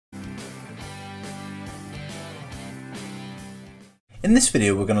In this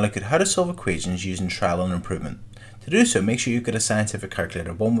video we're going to look at how to solve equations using trial and improvement. To do so, make sure you've got a scientific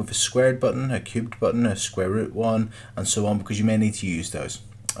calculator, one with a squared button, a cubed button, a square root one, and so on, because you may need to use those.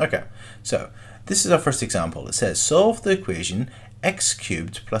 Okay, so this is our first example. It says solve the equation x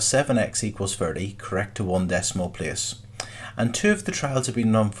cubed plus 7x equals 30 correct to one decimal place. And two of the trials have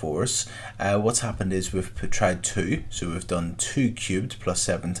been done for us. What's happened is we've tried 2, so we've done 2 cubed plus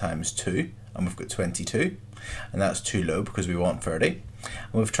 7 times 2, and we've got 22, and that's too low because we want 30. And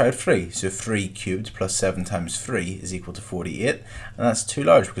we've tried 3, so 3 cubed plus 7 times 3 is equal to 48, and that's too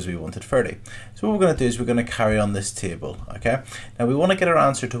large because we wanted 30. So what we're going to do is we're going to carry on this table, okay? Now we want to get our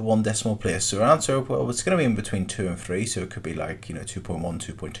answer to one decimal place, so our answer, well, it's going to be in between 2 and 3, so it could be like, 2.1,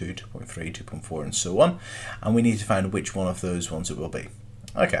 2.2, 2.3, 2.4, and so on, and we need to find which one of those ones it will be.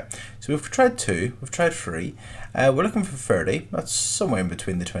 Okay, so we've tried 2, we've tried 3, we're looking for 30, that's somewhere in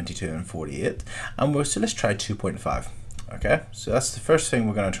between the 22 and 48, and so let's try 2.5. Okay, so that's the first thing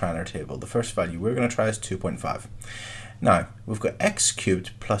we're going to try on our table. The first value we're going to try is 2.5. Now, we've got x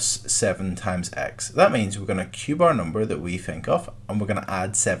cubed plus 7 times x. That means we're going to cube our number that we think of, and we're going to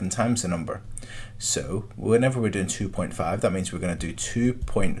add 7 times the number. So, whenever we're doing 2.5, that means we're going to do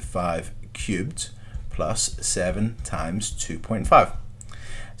 2.5 cubed plus 7 times 2.5.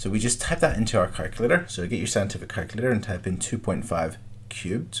 So we just type that into our calculator. So get your scientific calculator and type in 2.5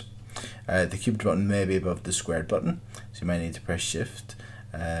 cubed. The cubed button may be above the squared button, so you might need to press shift.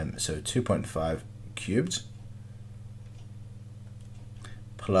 So 2.5 cubed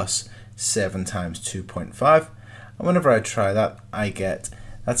plus 7 times 2.5, and whenever I try that, I get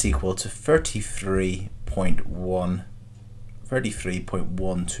that's equal to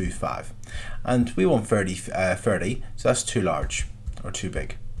 33.125, and we want 30, so that's too large or too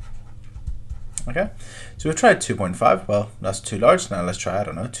big. Okay, so we've tried 2.5, well, that's too large. Now let's try, I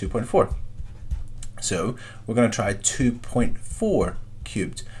don't know, 2.4. So we're going to try 2.4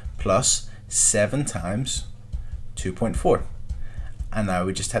 cubed plus 7 times 2.4. And now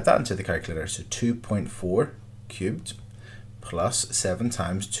we just type that into the calculator. So 2.4 cubed plus 7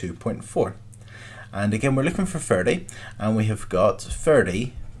 times 2.4. And again, we're looking for 30, and we have got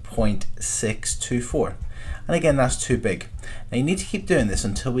 30.624. And again, that's too big. Now you need to keep doing this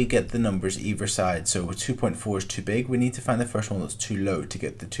until we get the numbers either side. So 2.4 is too big, we need to find the first one that's too low to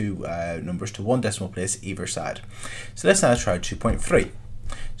get the two numbers to one decimal place either side. So let's now try 2.3.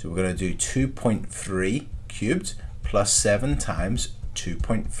 So we're going to do 2.3 cubed plus 7 times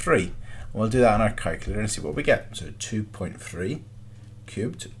 2.3. And we'll do that on our calculator and see what we get. So 2.3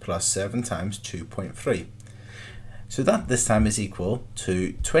 cubed plus 7 times 2.3. So that this time is equal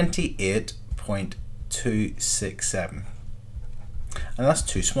to 28.267, and that's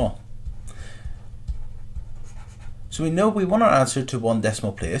too small. So we know we want our answer to one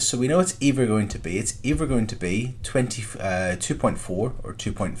decimal place, so we know it's either going to be 2.4 or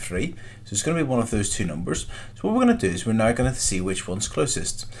 2.3, so it's going to be one of those two numbers. So what we're going to do is we're now going to see which one's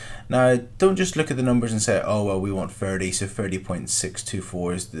closest. Now don't just look at the numbers and say, oh well, we want 30, so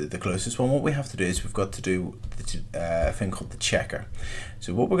 30.624 is the closest one. What we have to do is we've got to do a thing called the checker.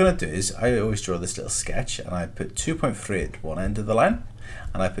 So what we're going to do is I always draw this little sketch, and I put 2.3 at one end of the line,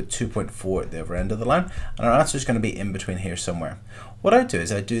 and I put 2.4 at the other end of the line, and our answer is going to be in between here somewhere. What I do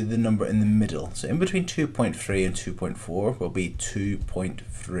is I do the number in the middle, so in between 2.3 and 2.4 will be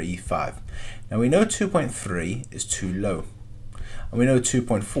 2.35. Now we know 2.3 is too low, and we know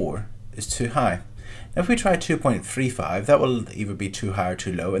 2.4 is too high. Now if we try 2.35, that will either be too high or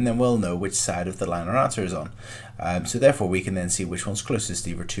too low, and then we'll know which side of the line our answer is on. So therefore we can then see which one's closest,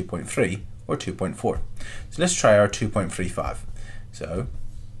 either 2.3 or 2.4. So let's try our 2.35. So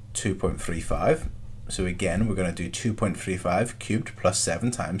 2.35, so again we're going to do 2.35 cubed plus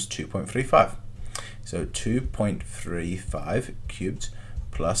 7 times 2.35. So 2.35 cubed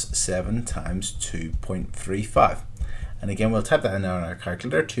plus 7 times 2.35. And again we'll type that in on our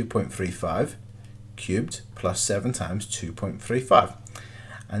calculator, 2.35 cubed plus 7 times 2.35.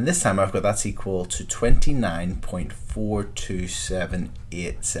 And this time I've got that's equal to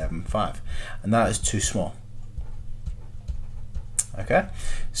 29.427875, and that is too small. Okay,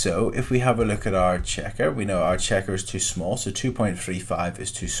 so if we have a look at our checker, we know our checker is too small, so 2.35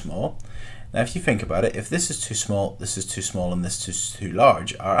 is too small. Now if you think about it, if this is too small, this is too small, and this is too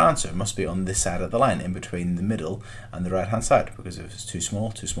large, our answer must be on this side of the line, in between the middle and the right hand side, because if it's too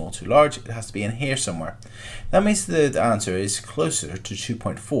small, too large, it has to be in here somewhere. That means the answer is closer to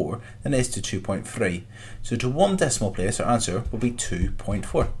 2.4 than it is to 2.3. So to one decimal place, our answer will be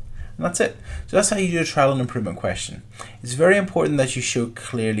 2.4. And that's it. So that's how you do a trial and improvement question. It's very important that you show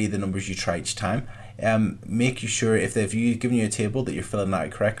clearly the numbers you try each time. make sure if they've given you a table that you're filling out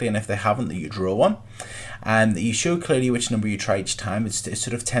correctly, and if they haven't, that you draw one. And you show clearly which number you try each time. It's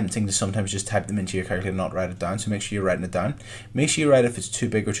sort of tempting to sometimes just type them into your calculator and not write it down, so make sure you're writing it down. Make sure you write if it's too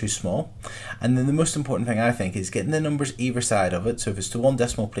big or too small. And then the most important thing, I think, is getting the numbers either side of it. So if it's to one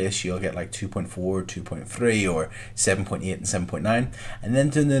decimal place, you'll get like 2.4, 2.3, or 7.8 and 7.9. And then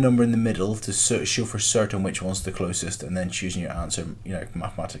doing the number in the middle to show for certain which one's the closest, and then choosing your answer,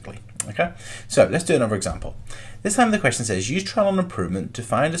 mathematically. Okay, so let's do another example. This time the question says, use trial and improvement to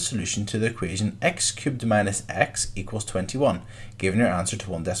find a solution to the equation x cubed minus x equals 21, given your answer to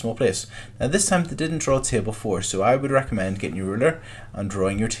one decimal place. Now this time they didn't draw a table for, so I would recommend getting your ruler and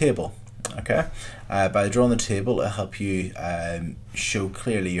drawing your table. Okay, by drawing the table, it'll help you show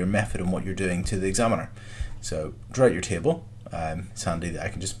clearly your method and what you're doing to the examiner. So draw out your table. It's handy that I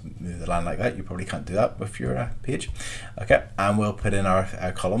can just move the line like that. You probably can't do that with your page. Okay, and we'll put in our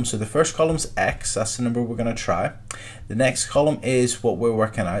column. So the first column's x, that's the number we're going to try. The next column is what we're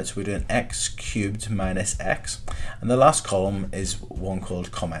working out, so we're doing x cubed minus x. And the last column is one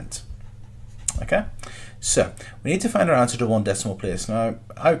called comment. Okay, so we need to find our answer to one decimal place. Now,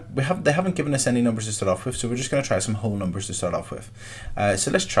 they haven't given us any numbers to start off with, so we're just going to try some whole numbers to start off with.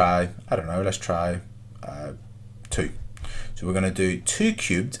 So let's try, I don't know, let's try 2. So we're going to do 2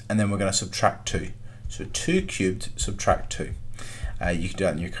 cubed, and then we're going to subtract 2. So 2 cubed, subtract 2. You can do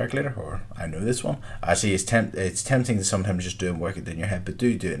that in your calculator, or I know this one. Actually, it's tempting to sometimes just do and work it in your head, but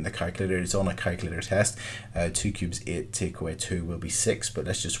do it in the calculator. It's on a calculator test. 2 cubes 8, take away 2 will be 6, but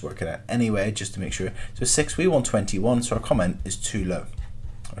let's just work it out anyway, just to make sure. So 6, we want 21, so our comment is too low,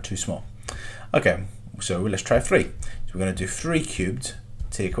 or too small. Okay, so let's try 3. So we're going to do 3 cubed,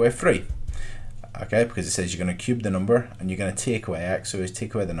 take away 3. Okay, because it says you're going to cube the number and you're going to take away x, so it's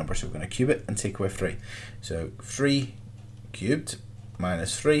take away the number, so we're going to cube it and take away 3. So 3 cubed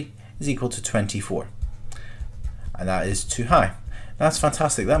minus 3 is equal to 24, and that is too high. That's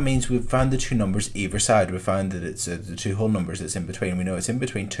fantastic. That means we've found the two numbers either side. We've found that it's the two whole numbers that's in between. We know it's in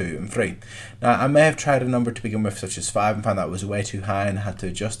between 2 and 3. Now, I may have tried a number to begin with, such as 5, and found that was way too high and had to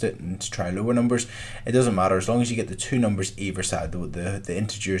adjust it and to try lower numbers. It doesn't matter as long as you get the two numbers either side, the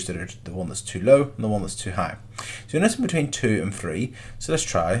integers that are the one that's too low and the one that's too high. So it's in between 2 and 3. So let's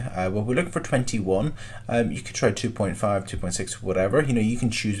try. Well, we're looking for 21. You could try 2.5, 2.6, whatever. You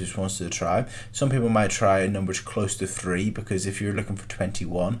can choose which ones to try. Some people might try numbers close to 3, because if you're looking for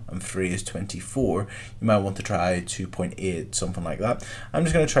 21 and 3 is 24, you might want to try 2.8, something like that. I'm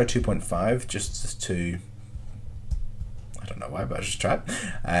just going to try 2.5 just to, I don't know why, but I'll just try it.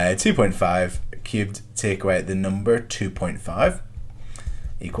 2.5 cubed, take away the number 2.5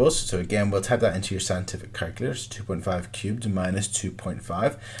 equals, so again we'll type that into your scientific calculators, 2.5 cubed minus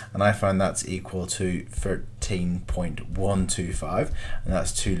 2.5, and I find that's equal to 13.125, and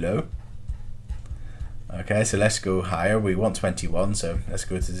that's too low. Okay, so let's go higher. We want 21, so let's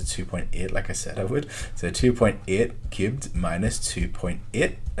go to the 2.8 like I said I would. So 2.8 cubed minus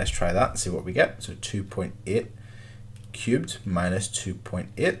 2.8. Let's try that and see what we get. So 2.8 cubed minus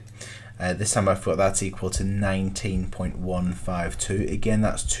 2.8. This time I've got that's equal to 19.152. Again,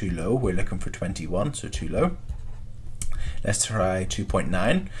 that's too low. We're looking for 21, so too low. Let's try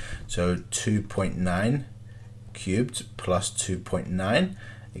 2.9. So 2.9 cubed plus 2.9.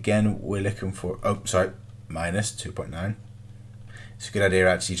 Again, we're looking for, minus 2.9. It's a good idea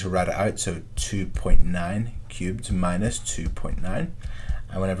actually to write it out. So 2.9 cubed minus 2.9.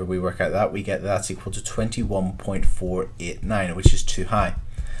 And whenever we work out that, we get that's equal to 21.489, which is too high.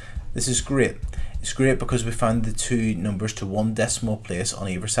 This is great. It's great because we found the two numbers to one decimal place on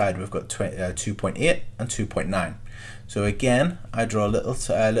either side. We've got 2.8 and 2.9. So again, I draw a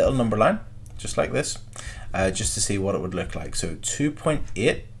little number line, just like this. Just to see what it would look like. So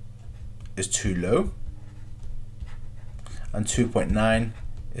 2.8 is too low and 2.9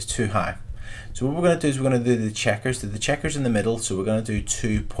 is too high. So what we're going to do is we're going to do the checkers in the middle, so we're going to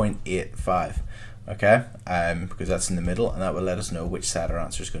do 2.85, okay, because that's in the middle, and that will let us know which side our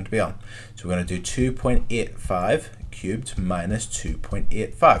answer is going to be on. So we're going to do 2.85 cubed minus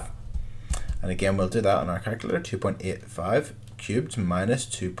 2.85, and again we'll do that on our calculator, 2.85 cubed minus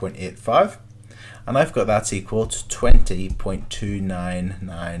 2.85. And I've got that's equal to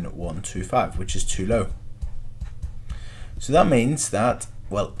 20.299125, which is too low. So that means that,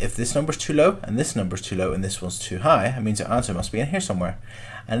 well, if this number's too low and this number's too low and this one's too high, it means our answer must be in here somewhere.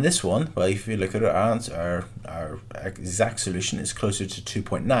 And this one, well, if you look at our answer, our exact solution is closer to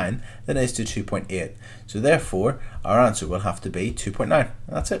 2.9 than it is to 2.8. So therefore, our answer will have to be 2.9. And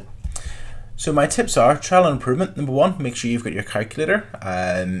that's it. So my tips are trial and improvement. Number one, make sure you've got your calculator.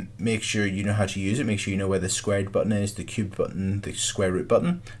 Make sure you know how to use it. Make sure you know where the squared button is, the cubed button, the square root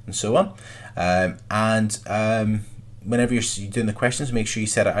button, and so on. Whenever you're doing the questions, make sure you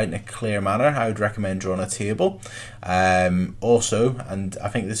set it out in a clear manner. I would recommend drawing a table. Also, and I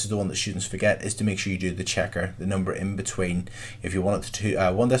think this is the one that students forget, is to make sure you do the checker, the number in between. If you want it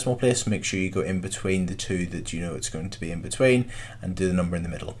to one decimal place, make sure you go in between the two that you know it's going to be in between and do the number in the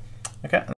middle. Okay.